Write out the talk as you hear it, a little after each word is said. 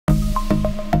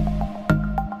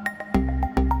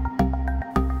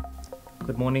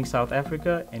morning, South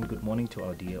Africa, and good morning to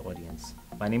our dear audience.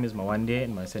 My name is Mawande,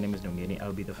 and my surname is Nomyeni.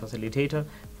 I'll be the facilitator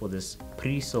for this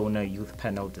pre-Sona youth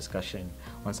panel discussion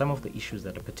on some of the issues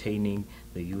that are pertaining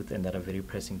the youth and that are very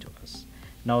pressing to us.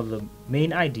 Now, the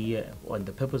main idea and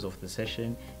the purpose of the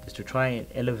session is to try and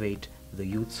elevate the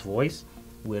youth's voice.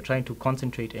 We're trying to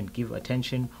concentrate and give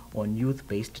attention on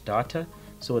youth-based data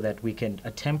so that we can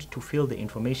attempt to fill the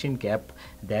information gap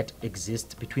that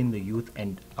exists between the youth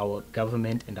and our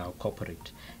government and our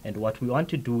corporate. And what we want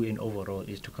to do in overall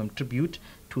is to contribute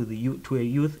to a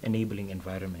youth enabling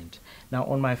environment. Now,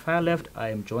 on my far left, I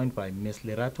am joined by Ms.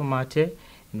 Lerato Mate,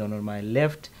 and then on my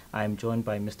left, I am joined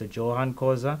by Mr. Johan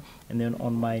Koza, and then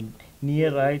on my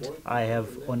near right, I have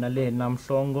Onale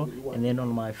Namhlongo, and then on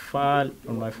my far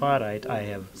right, I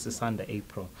have Sisanda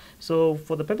April. So,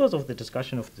 for the purpose of the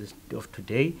discussion of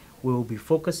today, we will be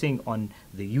focusing on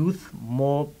the youth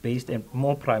more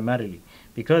primarily,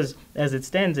 because as it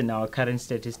stands in our current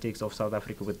statistics of South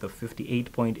Africa, with the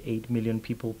 58.8 million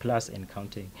people plus and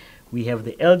counting, we have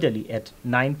the elderly at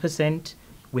 9%.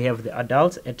 We have the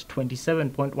adults at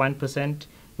 27.1%,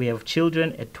 we have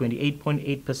children at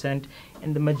 28.8%,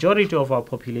 and the majority of our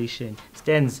population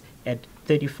stands at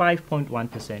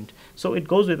 35.1%. So it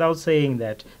goes without saying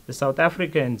that the South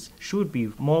Africans should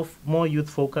be more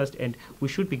youth-focused, and we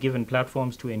should be given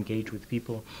platforms to engage with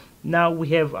people. Now we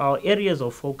have our areas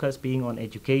of focus being on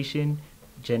education,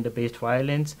 gender-based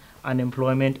violence,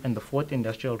 unemployment, and the fourth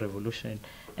industrial revolution.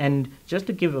 And just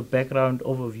to give a background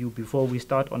overview before we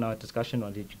start on our discussion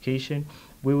on education,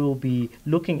 we will be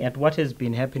looking at what has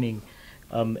been happening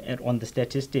on the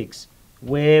statistics,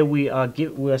 where it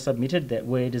is submitted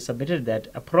that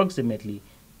approximately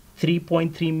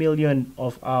 3.3 million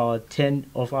of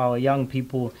our young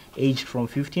people aged from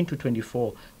 15 to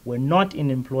 24 were not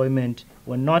in employment,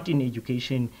 were not in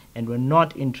education, and were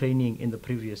not in training in the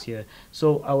previous year.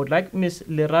 So I would like Ms.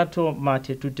 Lerato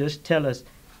Mate to just tell us,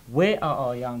 where are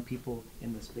our young people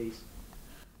in the space?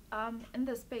 In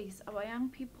the space, our young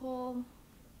people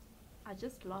are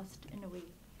just lost in a way.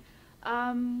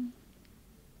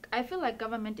 I feel like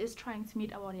government is trying to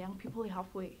meet our young people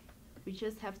halfway. We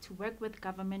just have to work with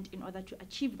government in order to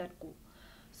achieve that goal.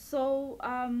 So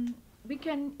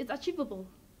it's achievable.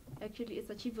 Actually,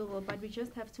 it's achievable, but we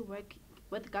just have to work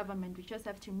with government. We just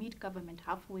have to meet government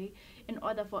halfway in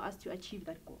order for us to achieve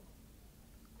that goal.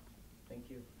 Thank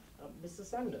you. Mr.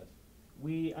 Sander,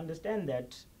 we understand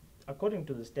that according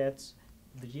to the stats,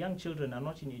 the young children are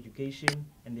not in education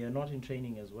and they are not in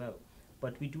training as well.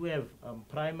 But we do have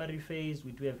primary phase,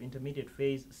 we do have intermediate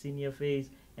phase, senior phase,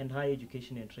 and higher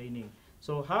education and training.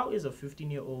 So how is a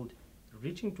 15-year-old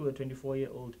reaching to a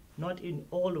 24-year-old not in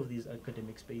all of these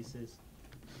academic spaces?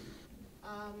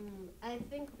 I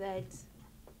think that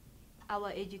our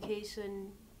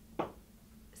education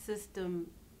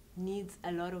system needs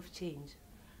a lot of change.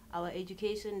 Our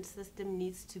education system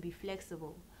needs to be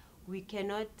flexible. We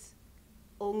cannot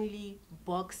only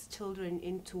box children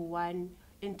into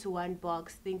one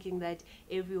box, thinking that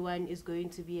everyone is going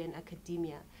to be in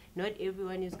academia. Not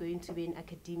everyone is going to be in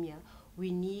academia.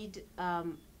 We need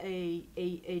an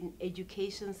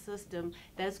education system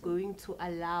that's going to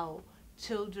allow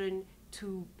children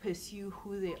to pursue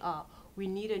who they are. We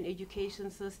need an education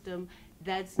system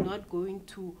that's not going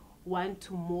to want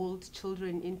to mold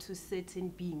children into certain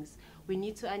beings. We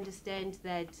need to understand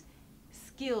that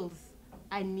skills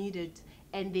are needed,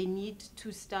 and they need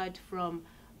to start from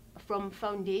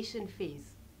foundation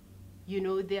phase. You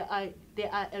know, there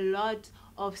are a lot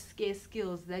of scarce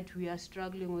skills that we are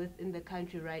struggling with in the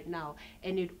country right now,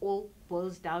 and it all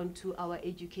boils down to our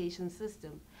education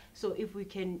system. So if we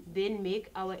can then make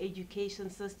our education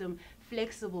system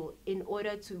flexible in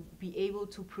order to be able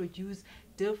to produce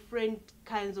different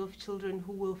kinds of children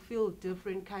who will fill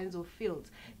different kinds of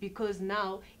fields, because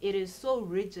now it is so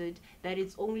rigid that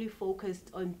it's only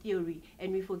focused on theory,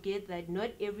 and we forget that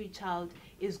not every child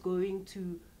is going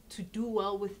to do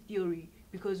well with theory,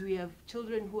 because we have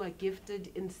children who are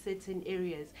gifted in certain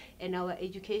areas, and our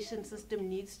education system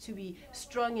needs to be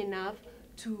strong enough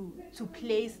to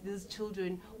place these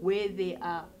children where they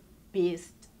are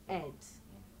best at.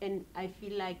 And I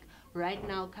feel like right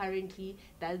now, currently,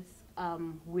 that's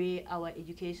where our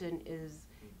education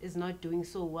is not doing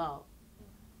so well.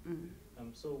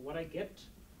 So what I get,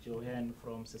 Johan,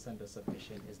 from Sisanda's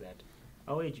submission is that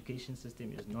our education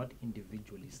system is not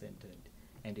individually centered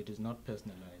and it is not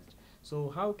personalized. So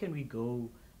how can we go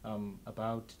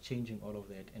about changing all of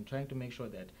that and trying to make sure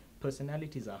that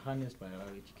personalities are harnessed by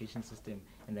our education system,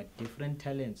 and that different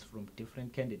talents from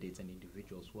different candidates and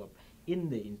individuals who are in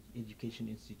the education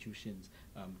institutions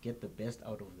get the best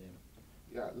out of them?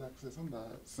 Yeah, like Sanda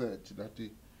said, that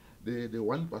the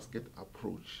one basket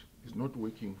approach is not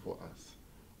working for us.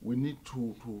 We need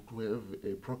to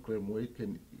have a program where it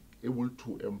can able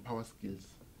to empower skills.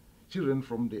 Children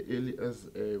from the early as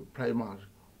primary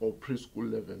or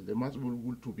preschool level, they must be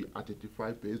able to be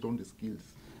identified based on the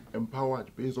skills,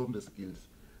 empowered based on the skills.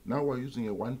 Now we're using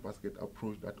a one basket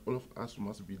approach that all of us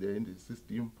must be there in the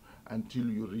system until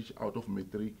you reach out of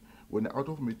matric. When out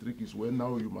of matric is when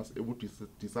now you must able to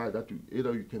decide that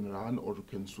either you can run or you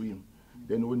can swim.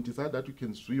 Then when you decide that you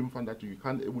can swim, find that you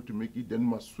can't able to make it, then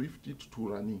must shift it to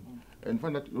running. And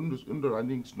find that on the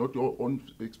running is not your own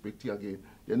expertise again.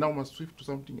 Then now must shift to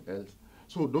something else.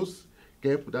 So those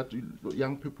gap that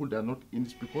young people they are not in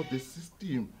is because the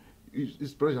system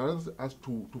is pressurizing us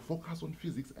to focus on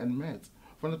physics and maths.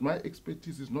 Find that my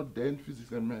expertise is not there in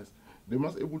physics and maths. They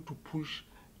must able to push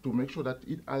to make sure that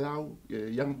it allow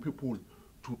young people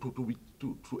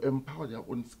to empower their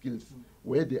own skills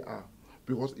where they are.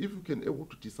 Because if you can able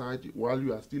to decide while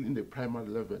you are still in the primary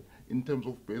level in terms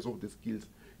of base of the skills,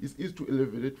 it's easy to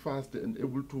elevate faster and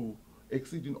able to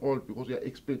exceed in all because you are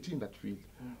expert in that field.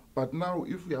 But now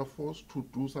if we are forced to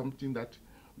do something that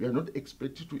we are not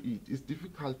expected to eat, it's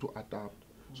difficult to adapt.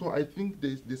 So I think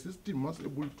the system must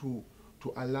able to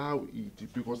allow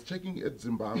it, because checking at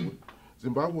Zimbabwe,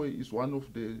 Zimbabwe is one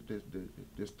of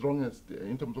the strongest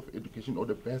in terms of education, or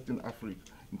the best in Africa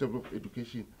in terms of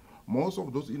education. Most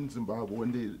of those in Zimbabwe,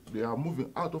 when they are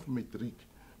moving out of matric,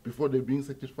 before they're being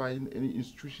certified in any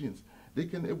institutions, they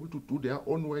can able to do their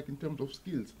own work in terms of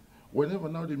skills. Whenever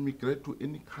now they migrate to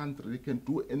any country, they can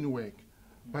do any work.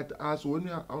 But as when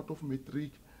you are out of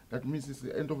matric, that means it's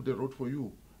the end of the road for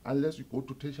you, unless you go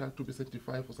to tertiary to be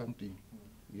certified for something.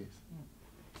 Yes.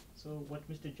 So what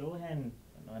Mr. Johan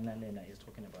Analena is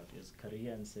talking about is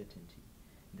career uncertainty,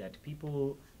 that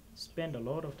people spend a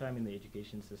lot of time in the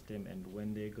education system, and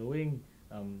when they're going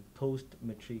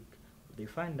post-matric, they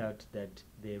find out that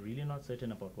they're really not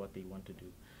certain about what they want to do.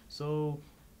 So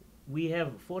we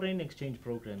have foreign exchange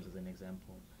programs as an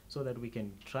example, so that we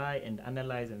can try and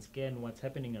analyze and scan what's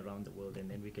happening around the world, and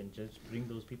then we can just bring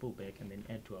those people back and then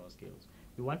add to our skills.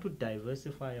 We want to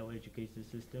diversify our education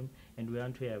system, and we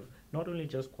want to have not only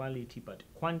just quality but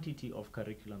quantity of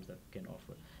curriculums that we can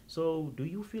offer. So do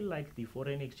you feel like the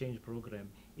foreign exchange program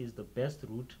is the best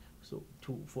route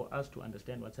for us to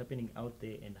understand what's happening out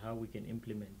there and how we can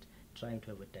implement trying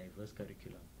to have a diverse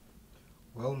curriculum?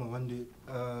 Well, Mawande,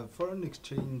 the foreign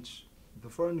exchange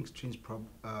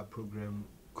program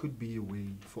could be a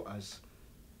way for us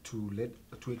to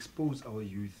expose our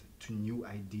youth to new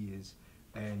ideas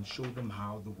and show them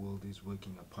how the world is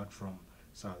working apart from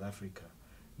South Africa.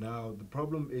 Now, the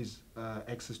problem is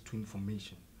access to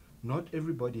information. Not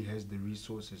everybody has the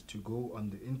resources to go on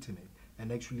the internet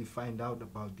and actually find out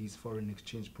about these foreign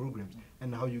exchange programs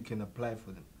and how you can apply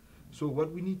for them. So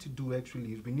what we need to do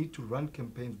actually is we need to run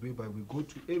campaigns whereby we go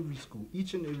to every school,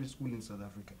 each and every school in South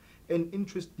Africa, and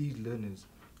interest these learners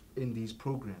in these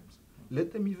programs.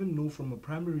 Let them even know from a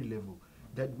primary level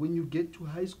that when you get to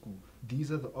high school,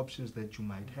 these are the options that you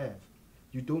might have.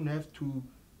 You don't have to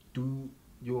do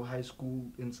your high school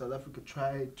in South Africa,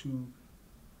 try to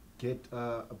get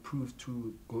approved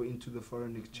to go into the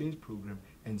foreign exchange program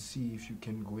and see if you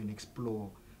can go and explore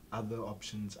other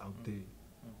options out there.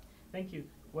 Thank you.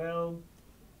 Well,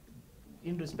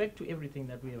 in respect to everything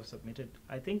that we have submitted,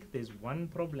 I think there's one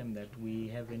problem that we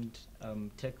haven't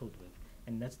tackled with,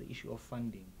 and that's the issue of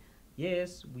funding.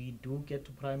 Yes, we do get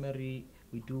to primary,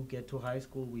 we do get to high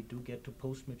school, we do get to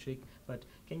post-matric, but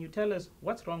can you tell us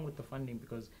what's wrong with the funding?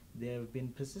 Because there have been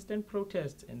persistent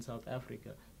protests in South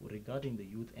Africa regarding the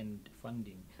youth and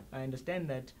funding. I understand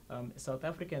that South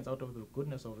Africans, out of the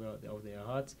goodness of their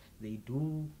hearts, they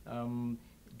do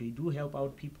help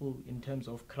out people in terms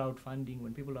of crowdfunding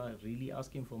when people are really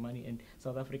asking for money, and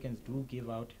South Africans do give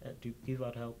out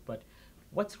help. But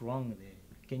what's wrong there?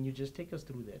 Can you just take us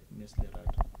through that, Ms.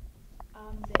 Lerato?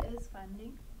 There is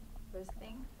funding, first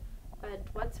thing, but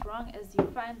what's wrong is you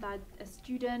find that a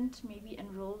student maybe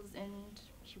enrolls and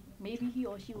maybe he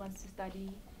or she wants to study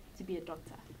to be a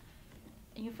doctor,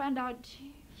 and you find out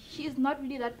she is not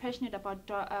really that passionate about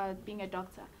being a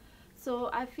doctor. So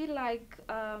I feel like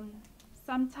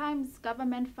sometimes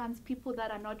government funds people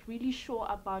that are not really sure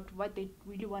about what they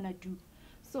really want to do.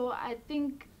 So I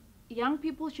think young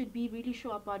people should be really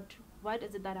sure about what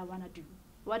is it that I want to do.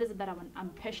 What is it that I'm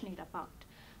passionate about?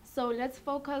 So let's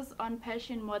focus on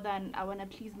passion more than I want to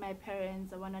please my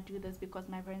parents. I want to do this because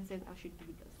my parents said I should do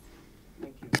this.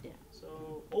 Thank you. Yeah.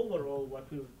 So overall, what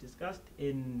we've discussed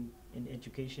in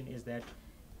education is that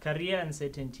career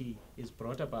uncertainty is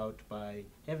brought about by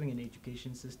having an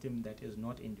education system that is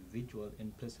not individual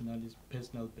and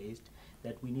personal based,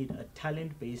 that we need a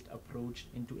talent based approach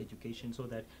into education so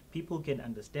that people can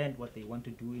understand what they want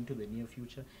to do into the near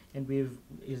future. And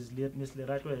Ms.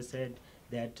 Lerato has said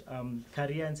that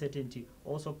career uncertainty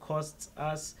also costs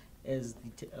us as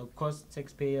costs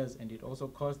taxpayers, and it also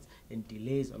costs and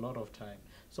delays a lot of time.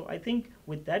 So I think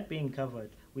with that being covered,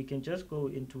 we can just go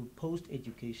into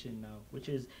post-education now, which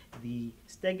is the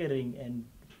staggering and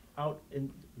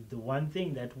the one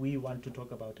thing that we want to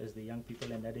talk about as the young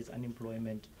people, and that is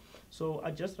unemployment. So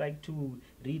I'd just like to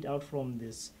read out from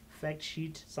this fact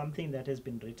sheet something that has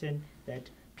been written, that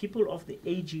people of the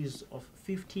ages of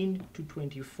 15 to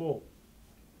 24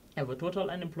 have a total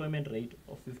unemployment rate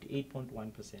of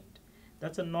 58.1%.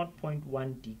 That's a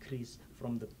 0.1 decrease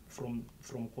from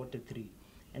quarter 3.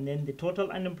 And then the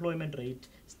total unemployment rate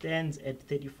stands at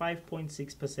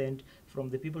 35.6% from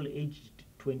the people aged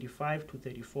 25 to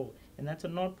 34, and that's a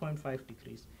 0.5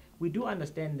 decrease. We do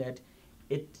understand that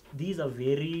these are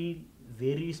very,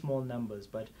 very small numbers,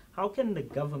 but how can the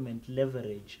government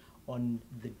leverage on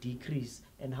the decrease,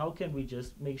 and how can we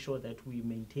just make sure that we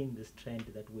maintain this trend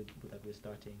that we're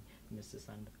starting, Mr.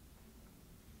 Sanda?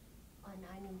 On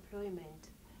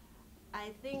unemployment, I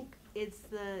think it's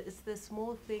the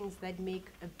small things that make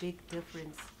a big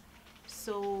difference.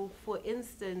 So, for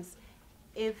instance,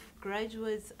 if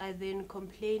graduates are then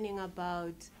complaining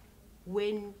about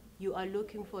when you are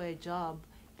looking for a job,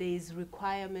 there's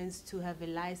requirements to have a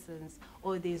license,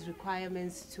 or there's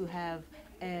requirements to have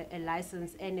a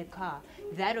license and a car,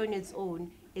 that on its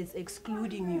own is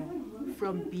excluding you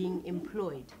from being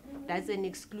employed. That's an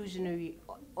exclusionary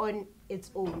on its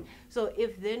own. So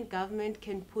if then government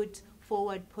can put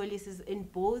forward policies in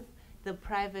both the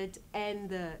private and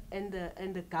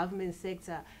the government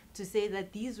sector to say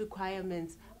that these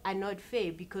requirements are not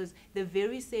fair, because the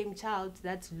very same child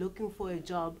that's looking for a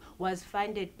job was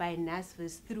funded by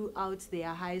NSFAS throughout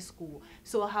their high school.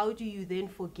 So how do you then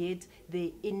forget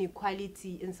the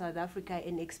inequality in South Africa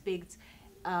and expect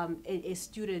a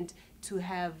student to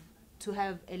have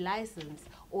a license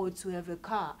or to have a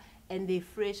car, and they're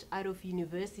fresh out of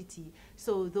university?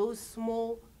 So those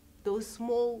small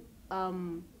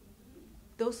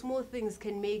things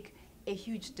can make a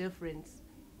huge difference.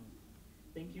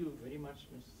 Thank you very much,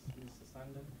 Mr.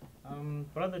 Sanda.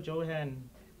 Brother Johan,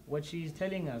 what she's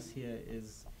telling us here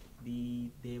is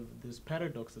this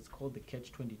paradox that's called the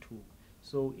catch-22.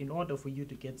 So in order for you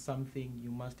to get something,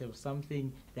 you must have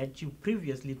something that you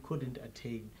previously couldn't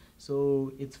attain.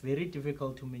 So it's very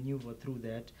difficult to maneuver through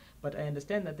that. But I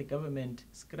understand that the government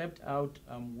scrapped out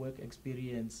work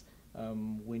experience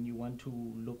when you want to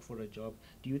look for a job.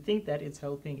 Do you think that it's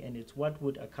helping, and it's what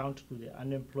would account to the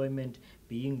unemployment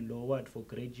being lowered for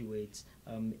graduates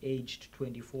aged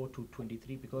 24 to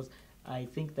 23? Because I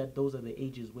think that those are the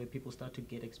ages where people start to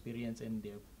get experience and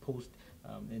they're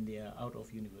and they're out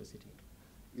of university.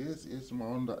 Yes,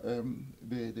 Maunda.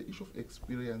 The issue of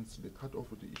experience, the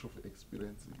cut-off of the issue of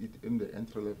experience in the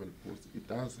entry-level post, it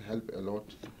does help a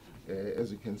lot,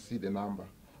 as you can see the number.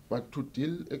 But to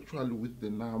deal actually with the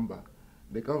number,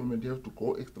 the government have to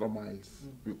go extra miles,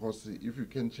 because if you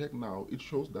can check now, it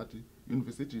shows that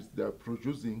universities, they are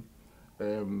producing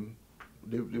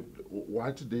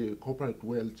what the corporate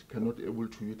world cannot able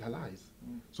to utilize.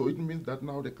 So it means that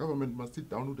now the government must sit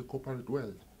down with the corporate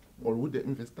world or with the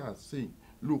investors, saying,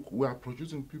 look, we are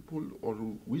producing people, or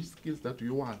which skills that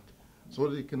you want, so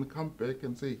they can come back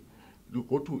and say, you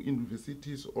go to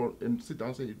universities and sit down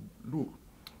and say, look,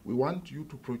 we want you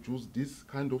to produce this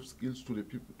kind of skills to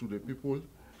the people,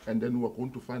 and then we're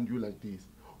going to fund you like this.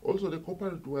 Also, the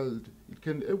corporate world, it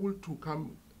can able to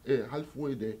come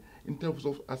halfway there in terms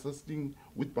of assisting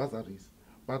with bursaries.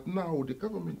 But now the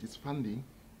government is funding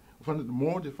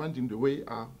the funding the way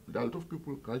a lot of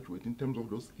people graduate in terms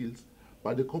of those skills,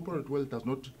 but the corporate world does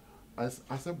not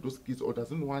accept those skills or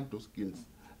doesn't want those skills.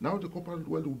 Now the corporate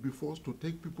world will be forced to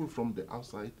take people from the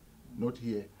outside, not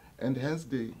here, and hence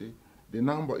the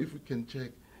number, if we can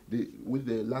check with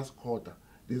the last quarter,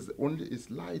 there's only a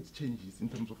slight changes in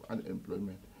terms of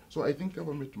unemployment. So I think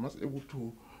government must able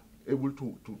to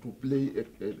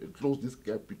close this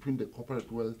gap between the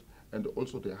corporate world and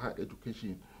also the higher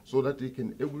education, so that they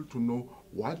can able to know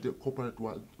what the corporate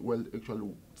world actually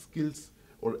skills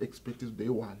or expertise they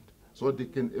want, so they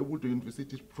can able to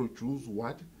universities produce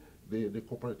what the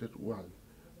corporate world,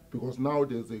 because now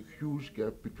there's a huge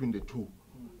gap between the two,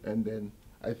 and then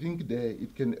I think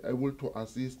it can able to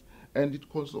assist, and it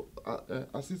also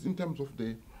assist in terms of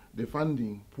the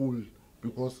funding pool,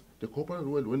 because the corporate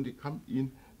world, when they come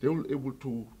in, they will able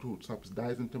to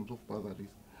subsidize in terms of bursaries.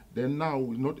 then now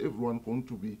not everyone going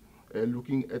to be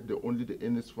looking at only the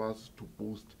NSFAS to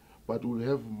boost, but we'll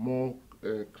have more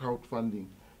crowdfunding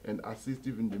and assist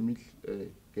even the middle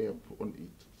gap on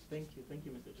it. Thank you,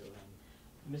 Mr.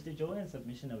 Johan. Mr. Johan's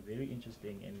submission are very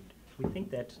interesting, and we think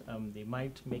that they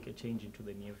might make a change into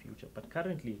the near future. But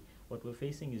currently, what we're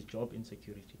facing is job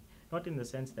insecurity. Not in the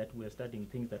sense that we're studying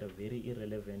things that are very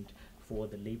irrelevant for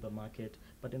the labor market,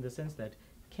 but in the sense that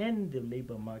can the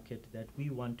labor market that we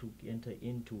want to enter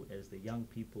into as the young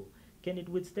people, can it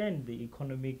withstand the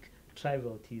economic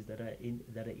trivialities that are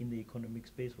in the economic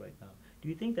space right now? Do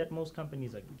you think that most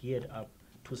companies are geared up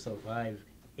to survive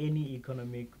any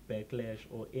economic backlash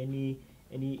or any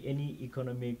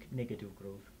economic negative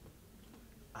growth?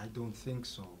 I don't think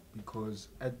so, because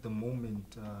at the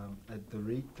moment, at the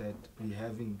rate that we're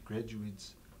having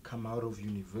graduates come out of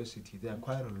university, there are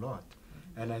quite a lot.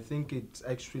 And I think it's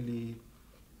actually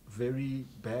very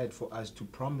bad for us to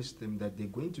promise them that they're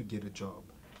going to get a job,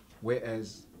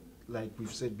 whereas, like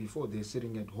we've said before, they're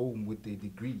sitting at home with their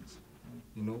degrees.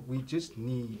 You know, we just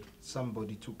need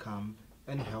somebody to come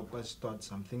and help us start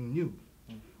something new.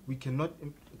 We cannot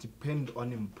depend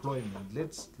on employment.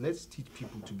 Let's teach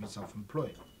people to be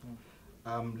self-employed.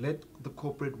 Let the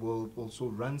corporate world also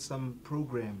run some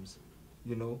programs,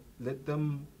 you know, let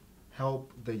them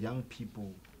help the young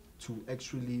people to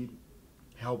actually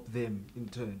help them in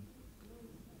turn.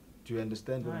 Do you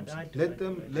understand what I'm saying?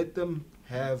 Let them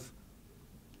have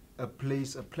a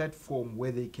place, a platform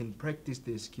where they can practice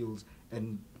their skills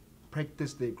and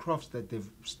practice their crafts that they've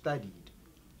studied.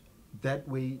 That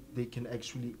way they can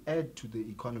actually add to the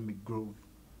economic growth.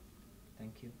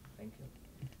 Thank you.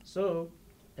 So,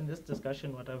 in this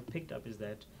discussion, what I've picked up is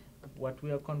that what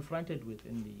we are confronted with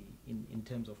in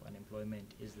terms of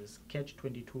unemployment is this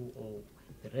catch-22, or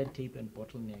the red tape and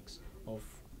bottlenecks of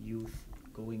youth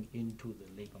going into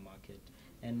the labor market.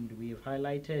 And we have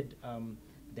highlighted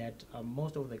that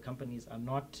most of the companies are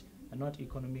not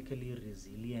economically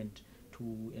resilient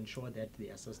to ensure that they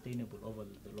are sustainable over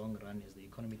the long run as the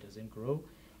economy doesn't grow,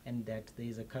 and that there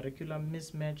is a curriculum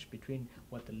mismatch between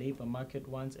what the labor market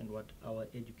wants and what our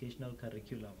educational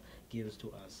curriculum gives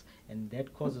to us, and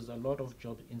that causes a lot of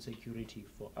job insecurity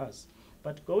for us.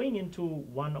 But going into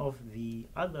one of the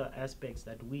other aspects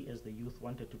that we as the youth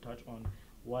wanted to touch on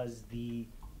was the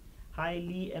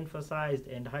highly emphasized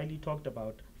and highly talked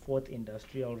about fourth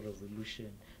industrial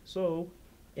revolution. So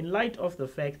in light of the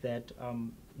fact that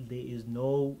there is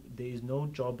no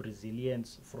job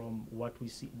resilience from what we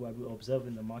observe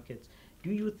in the markets,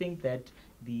 do you think that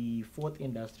the fourth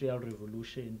industrial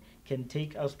revolution can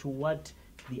take us to what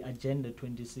the Agenda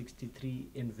 2063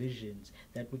 envisions,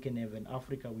 that we can have an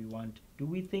Africa we want? Do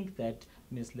we think that,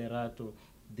 Ms. Lerato,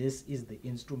 this is the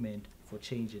instrument for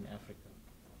change in Africa?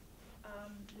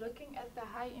 Looking at the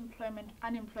high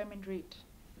unemployment rate,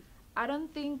 I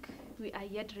don't think we are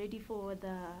yet ready for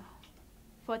the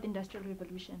fourth industrial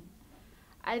revolution.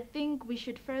 I think we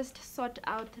should first sort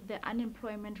out the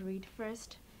unemployment rate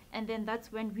first, and then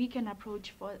that's when we can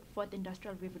approach for fourth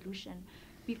industrial revolution,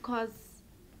 because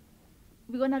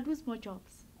we're gonna lose more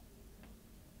jobs.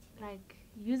 Like,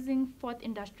 using fourth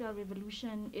industrial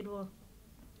revolution, it will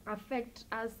affect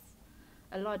us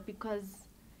a lot, because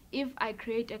if I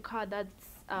create a car that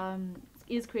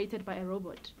is created by a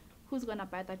robot, who's gonna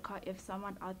buy that car if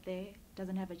someone out there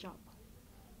doesn't have a job?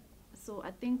 So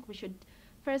I think we should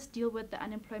first deal with the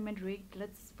unemployment rate.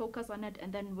 Let's focus on it,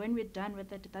 and then when we're done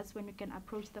with it, that's when we can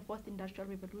approach the fourth industrial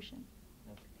revolution.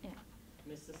 Okay.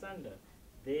 Yeah. Mr. Sander,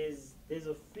 there's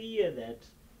a fear that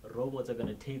robots are going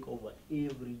to take over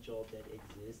every job that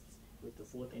exists with the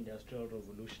fourth industrial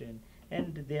revolution,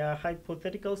 and there are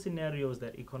hypothetical scenarios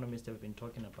that economists have been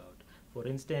talking about. For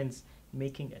instance,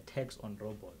 making a tax on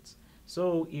robots.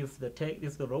 So if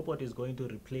the robot is going to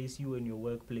replace you in your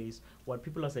workplace, what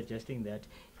people are suggesting that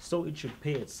so it should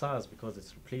pay its SARS because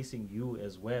it's replacing you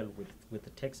as well with the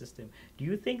tax system. Do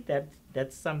you think that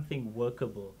that's something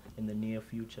workable in the near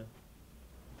future?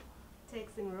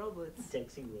 Taxing robots.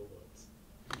 Taxing robots.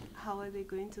 How are they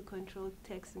going to control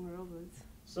taxing robots?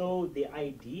 So the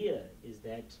idea is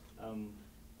that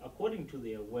according to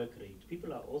their work rate,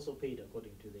 people are also paid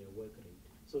according to their work rate.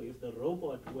 So if the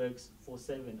robot works for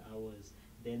 7 hours,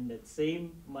 then that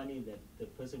same money that the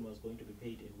person was going to be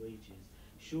paid in wages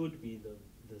should be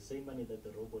the same money that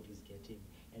the robot is getting,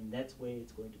 and that's where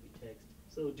it's going to be taxed.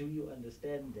 So do you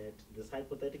understand that this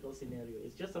hypothetical scenario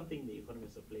is just something the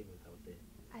economists are playing with out there?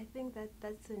 I think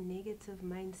that's a negative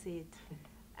mindset.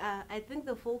 I think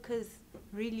the focus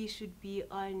really should be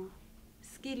on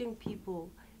skilling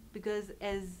people, because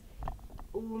as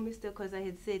Mr. Koza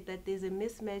had said, that there's a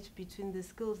mismatch between the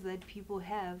skills that people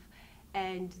have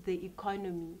and the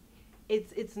economy.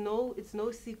 it's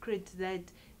no secret that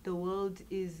the world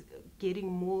is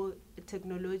getting more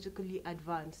technologically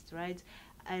advanced, right?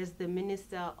 As the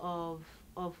Minister of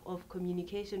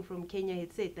Communication from Kenya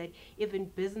had said, that even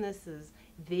businesses,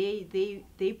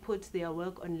 they put their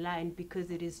work online because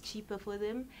it is cheaper for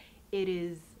them, it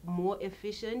is more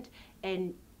efficient,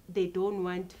 and they don't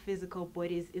want physical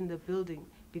bodies in the building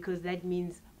because that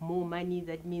means more money,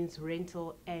 that means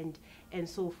rental, and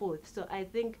so forth. So I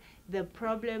think the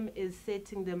problem is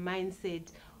setting the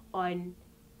mindset on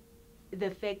the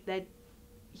fact that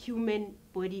human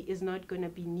body is not going to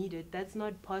be needed. That's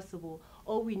not possible.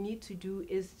 All we need to do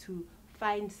is to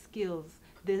find skills,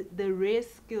 the rare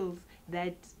skills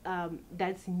that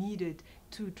that's needed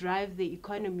to drive the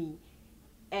economy,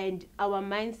 and our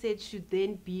mindset should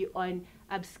then be on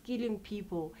upskilling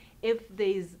people. If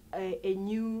there's a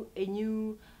new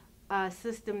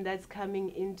system that's coming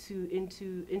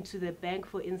into the bank,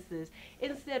 for instance,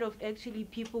 instead of actually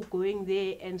people going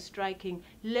there and striking,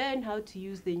 learn how to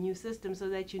use the new system so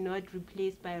that you're not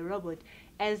replaced by a robot.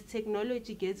 As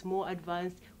technology gets more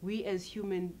advanced, we as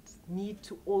humans need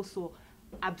to also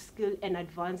upskill and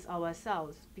advance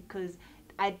ourselves, because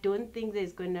I don't think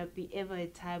there's going to be ever a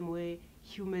time where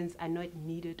humans are not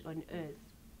needed on Earth.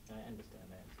 I understand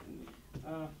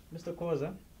that. Mr.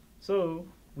 Koza, so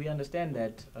we understand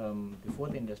that the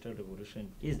fourth industrial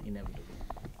revolution is inevitable.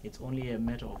 It's only a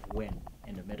matter of when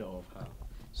and a matter of how.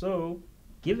 So,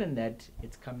 given that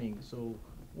it's coming, so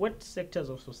what sectors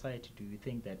of society do you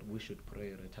think that we should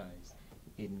prioritize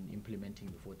in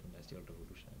implementing the fourth industrial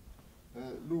revolution?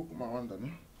 Look, Mawanda, no?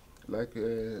 Like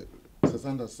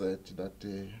Sasanda said,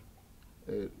 that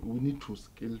we need to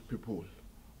skill people.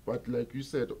 But like you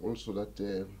said also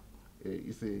that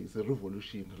it's a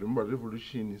revolution. Remember,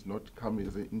 revolution is not come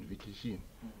as an invitation.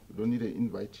 You don't need an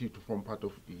invitee to form part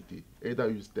of it. Either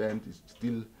you stand, it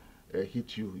still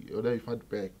hit you, or you fight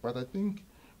back. But I think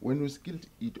when we skill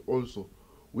it also,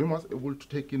 we must be able to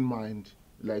take in mind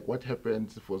like what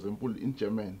happens, for example, in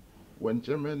German. When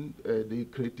German, they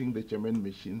creating the German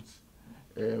machines,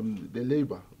 the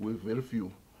labor were very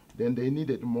few. Then they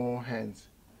needed more hands,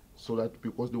 so that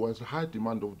because there was high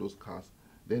demand of those cars,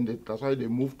 then that's why they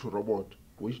moved to robot,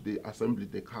 which they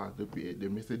assembled the car, the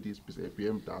Mercedes,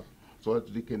 BMW, so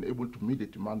that they can able to meet the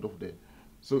demand of them.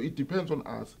 So it depends on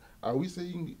us. Are we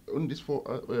saying on this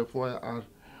 4IR,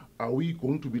 are we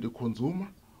going to be the consumer,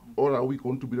 or are we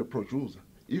going to be the producer?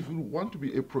 If we want to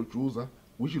be a producer,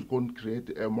 we should go and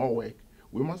create more work.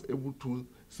 We must be able to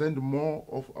send more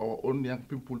of our own young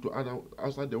people to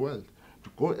outside the world, to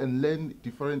go and learn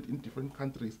in different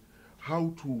countries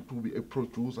how to be a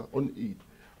producer on it,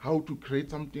 how to create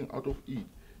something out of it.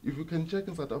 If you can check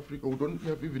in South Africa, we don't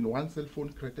have even one cell phone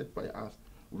created by us.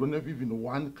 We don't have even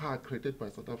one car created by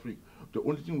South Africa. The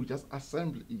only thing, we just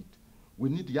assemble it. We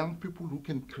need young people who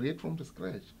can create from the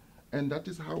scratch. And that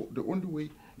is how, the only way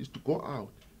is to go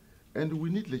out. And we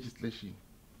need legislation.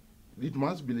 It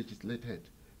must be legislated,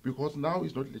 because now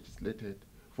it's not legislated.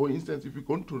 For instance, if you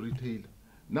go to retail,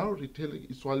 now retail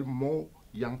is while more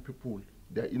young people,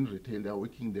 they're in retail, they're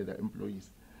working there, they're employees.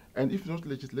 And if it's not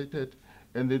legislated,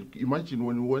 and then imagine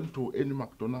when we went to any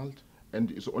McDonald's and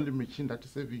it's only machine that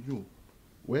is serving you,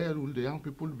 where will the young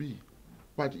people be?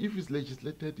 But if it's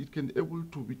legislated, it can able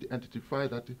to be identified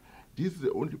that this is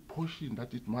the only portion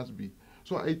that it must be.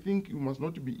 So I think you must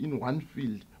not be in one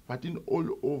field, but in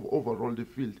overall the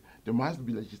field, there must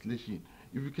be legislation.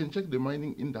 If you can check the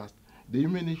mining industry, they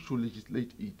manage to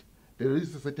legislate it. There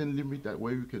is a certain limit that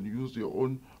where you can use your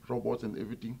own robots and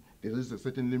everything. There is a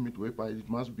certain limit whereby it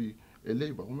must be a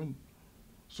labor woman.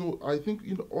 So I think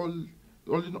in all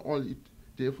in all,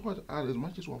 the efforts are, as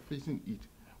much as we are facing it,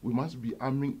 we must be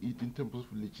arming it in terms of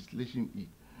legislation it.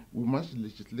 We must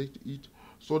legislate it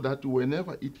so that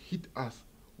whenever it hit us,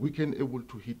 we can able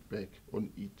to hit back on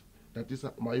it. That is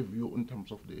my view in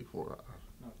terms of the 4R.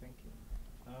 No, thank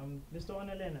you. Mr.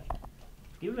 Wanalena,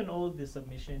 given all the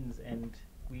submissions, and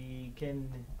we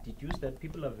can deduce that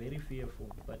people are very fearful,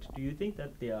 but do you think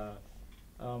that there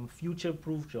are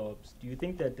future-proof jobs? Do you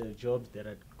think that there are jobs that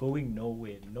are going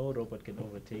nowhere, no robot can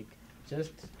overtake?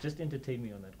 Just entertain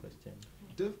me on that question.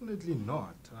 Definitely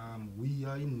not. We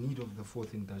are in need of the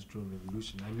fourth industrial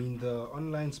revolution. I mean, the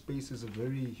online space is a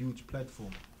very huge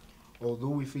platform. Although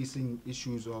we're facing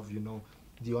issues of,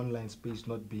 the online space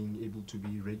not being able to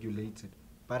be regulated.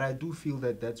 But I do feel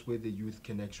that that's where the youth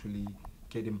can actually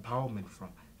get empowerment from.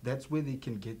 That's where they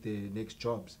can get their next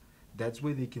jobs. That's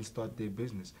where they can start their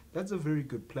business. That's a very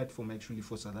good platform actually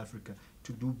for South Africa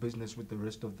to do business with the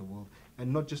rest of the world.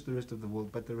 And not just the rest of the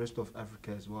world, but the rest of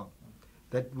Africa as well.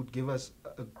 That would give us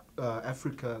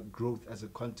Africa growth as a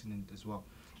continent as well.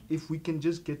 if we can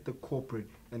just get the corporate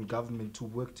and government to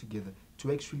work together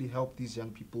to actually help these young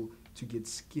people to get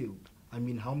skilled. I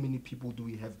mean, how many people do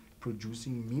we have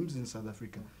producing memes in South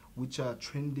Africa, which are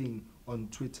trending on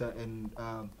Twitter and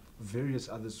various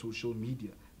other social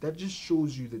media? That just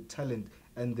shows you the talent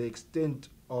and the extent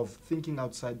of thinking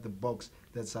outside the box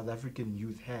that South African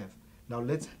youth have. Now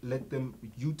let's let them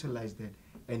utilize that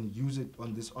and use it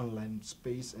on this online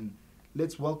space, and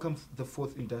let's welcome the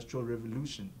fourth industrial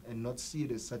revolution and not see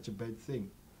it as such a bad thing.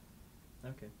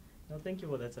 Okay. No, thank you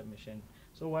for that submission.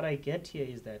 So what I get here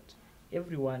is that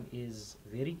everyone is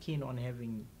very keen on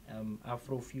having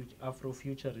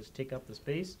Afrofuturists take up the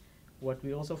space. What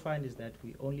we also find is that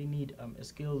we only need a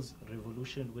skills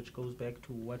revolution, which goes back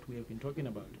to what we have been talking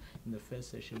about in the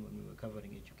first session when we were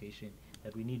covering education,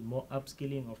 that we need more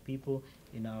upskilling of people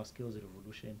in our skills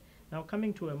revolution. Now,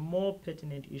 coming to a more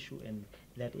pertinent issue, and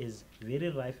that is very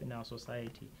rife in our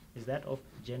society, is that of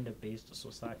gender-based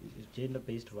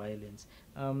violence.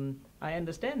 I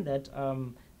understand that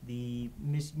the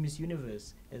Miss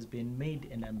Universe has been made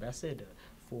an ambassador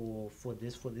for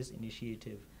this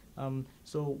initiative.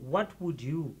 So what would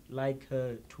you like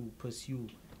her to pursue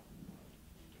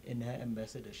in her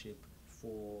ambassadorship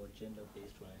for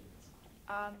gender-based violence?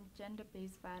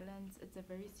 Gender-based violence, it's a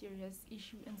very serious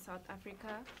issue in South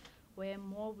Africa, where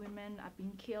more women are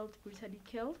being killed, brutally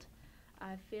killed.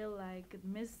 I feel like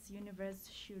Miss Universe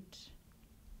should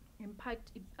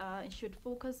should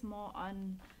focus more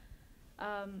on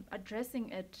addressing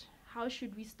it. How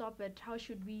should we stop it? How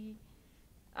should we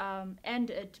end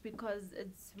it? Because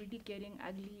it's really getting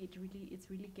ugly. It's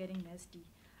really getting nasty.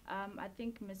 I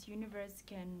think Miss Universe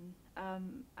can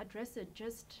address it.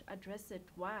 Just address it.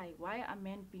 Why? Why are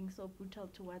men being so brutal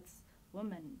towards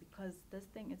women? Because this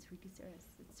thing is really serious.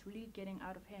 It's really getting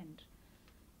out of hand.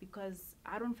 Because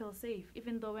I don't feel safe.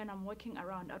 Even though when I'm walking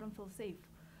around, I don't feel safe.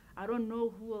 I don't know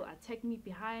who will attack me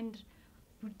behind,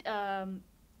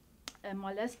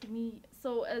 molest me.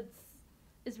 So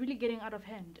it's really getting out of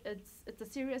hand. It's a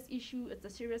serious issue. It's a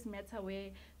serious matter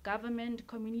where government,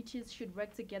 communities should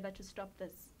work together to stop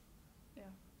this.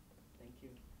 Yeah. Thank you.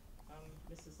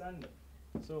 Mrs. Sander,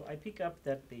 so I pick up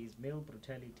that there is male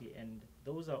brutality, and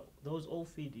those all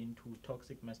feed into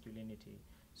toxic masculinity.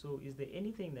 So is there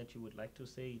anything that you would like to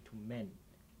say to men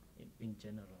in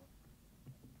general?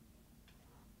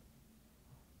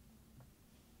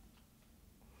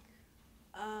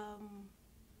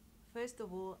 First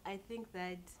of all, I think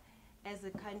that as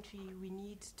a country we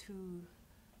need to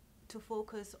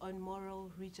focus on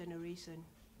moral regeneration.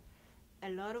 A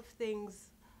lot of things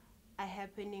are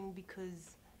happening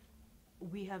because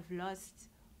we have lost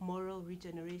moral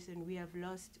regeneration. We have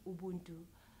lost Ubuntu.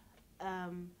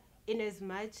 In as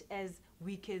much as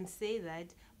we can say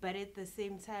that, but at the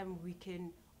same time we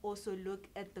can also look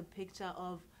at the picture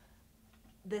of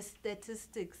the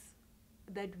statistics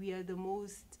that we are the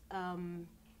most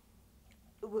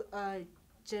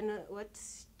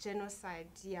genocide.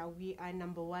 Yeah, we are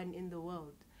number one in the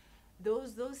world.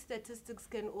 Those statistics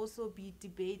can also be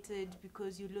debated,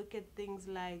 because you look at things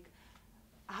like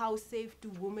how safe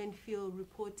do women feel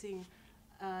reporting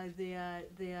their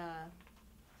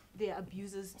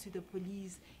abusers to the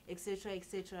police, etc.,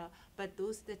 etc. But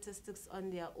those statistics on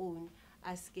their own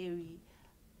are scary.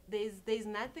 There's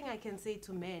nothing I can say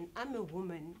to men. I'm a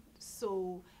woman,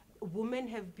 so women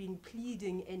have been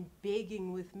pleading and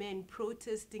begging with men,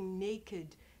 protesting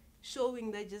naked,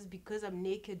 showing that just because I'm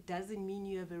naked doesn't mean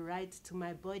you have a right to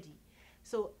my body.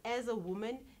 So as a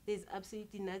woman, there's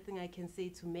absolutely nothing I can say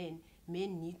to men.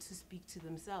 Men need to speak to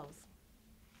themselves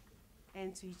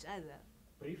and to each other.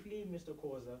 Briefly, Mr.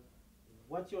 Koza,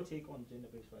 what's your take on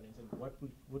gender-based violence, and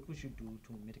what we should do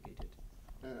to mitigate it?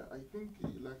 I think,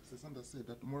 like Sasanda said,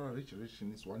 that moral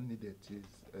regeneration is one needed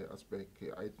aspect.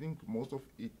 I think most of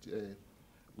it,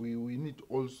 we need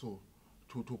also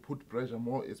to put pressure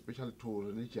more, especially to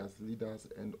religious leaders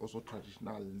and also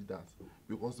traditional leaders,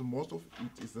 because most of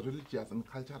it is religious and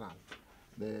cultural.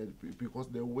 Because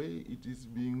the way it is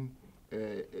being,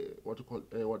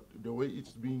 the way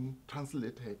it's being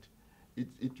translated,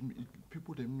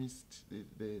 people they missed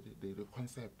the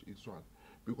concept as well,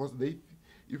 because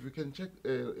if you can check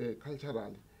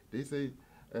culturally, they say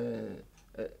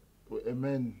a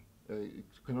man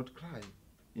cannot cry,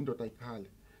 indotaikali.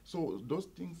 So those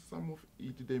things, some of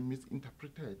it they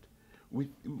misinterpreted. We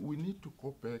need to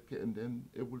go back and then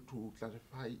able to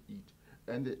clarify it,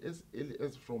 and as early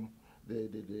as from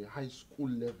the high school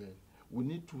level, we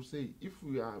need to say if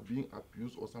we are being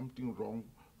abused or something wrong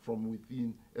from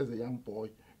within as a young boy,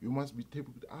 you must be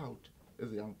taken out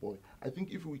as a young boy. I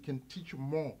think if we can teach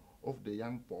more of the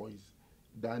young boys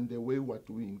than the way we're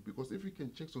doing, because if we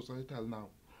can check societal now,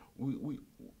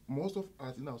 Most of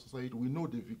us in our society, we know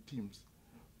the victims,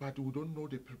 but we don't know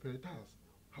the perpetrators.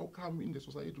 How come in the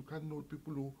society we can't know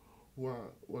people who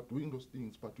are doing those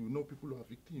things, but we know people who are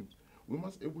victims? We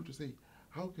must be able to say,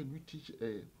 how can we teach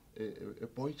a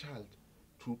boy child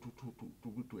to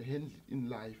handle in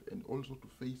life and also to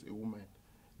face a woman?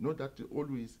 Not that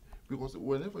always, because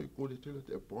whenever you go, they tell that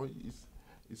a boy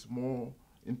is more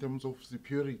in terms of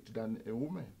superiority than a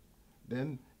woman.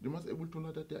 Then they must be able to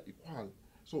know that they are equal.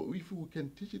 So if we can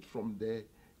teach it from there,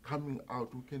 coming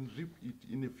out, we can reap it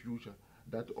in the future.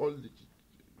 That all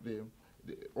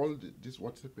this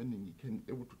what's happening, it can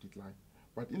able to decline.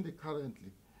 But in the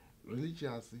currently,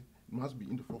 religiosity must be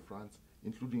in the forefront,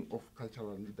 including of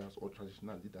cultural leaders or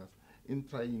traditional leaders, in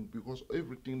trying, because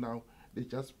everything now they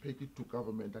just peg it to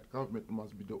government. That government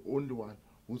must be the only one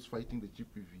who's fighting the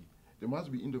GPV. They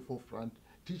must be in the forefront,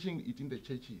 teaching it in the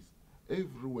churches.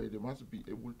 Everywhere they must be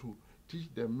able to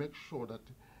teach them, make sure that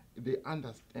they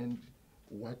understand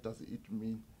what does it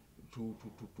mean to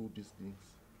do these things.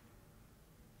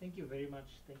 Thank you very much.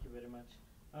 Thank you very much.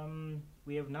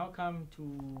 We have now come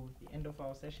to the end of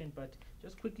our session, but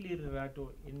just quickly,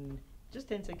 Renato, in just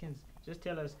 10 seconds, just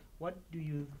tell us what do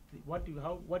you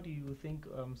think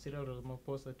Cyril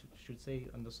Ramaphosa should say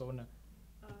on the Sona?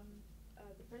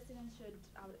 The president should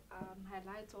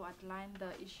highlight or outline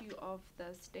the issue of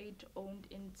the state-owned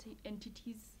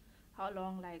entities. How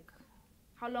long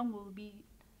will be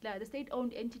the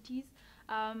state-owned entities,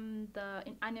 the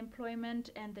unemployment,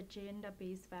 and the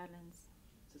gender-based violence.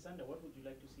 Sisanda, what would you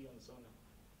like to see on the Sona?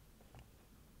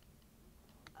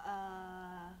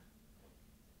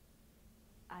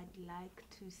 I'd like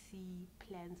to see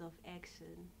plans of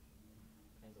action.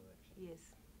 Plans of action?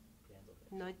 Yes. Plans of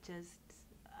action. Not just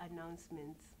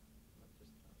announcements. Not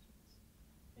just announcements.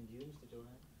 And you, Mr.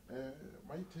 Johan?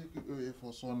 My take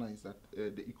for Sona is that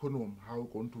the economy, how we're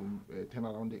going to turn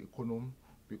around the economy,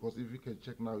 because if we can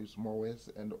check now, it's more worse,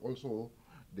 and also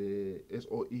the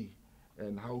SOE,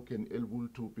 and how can able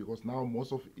to, because now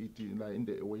most of it in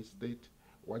the away state,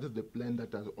 what is the plan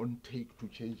that is on take to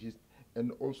change it,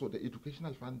 and also the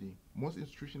educational funding. Most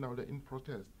institutions now are in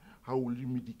protest. How will you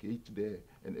mitigate there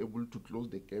and able to close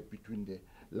the gap between there?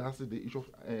 Lastly, the issue of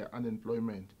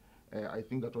unemployment. I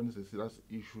think that one is a serious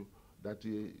issue that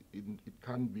it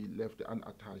can't be left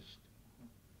unattached.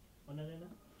 Honorina?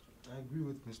 I agree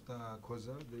with Mr.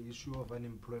 Koza. The issue of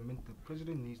unemployment, the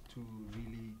president needs to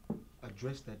really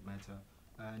address that matter,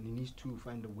 and he needs to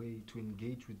find a way to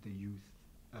engage with the youth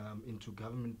into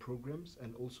government programs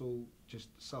and also just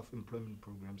self-employment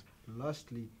programs.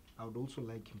 Lastly, I would also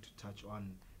like him to touch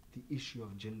on the issue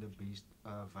of gender-based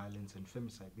violence and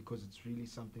femicide, because it's really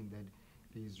something that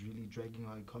is really dragging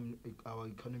our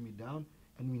economy down,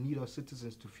 and we need our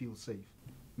citizens to feel safe.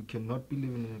 We cannot be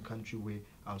living in a country where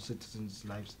our citizens'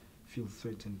 lives feel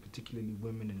threatened, particularly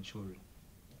women and children.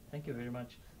 Thank you very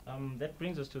much. That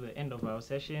brings us to the end of our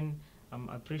session.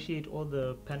 I appreciate all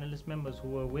the panelist members who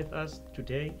were with us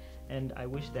today, and I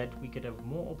wish that we could have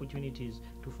more opportunities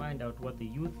to find out what the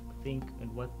youth think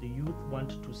and what the youth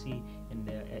want to see in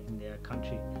their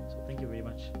country. So thank you very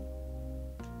much.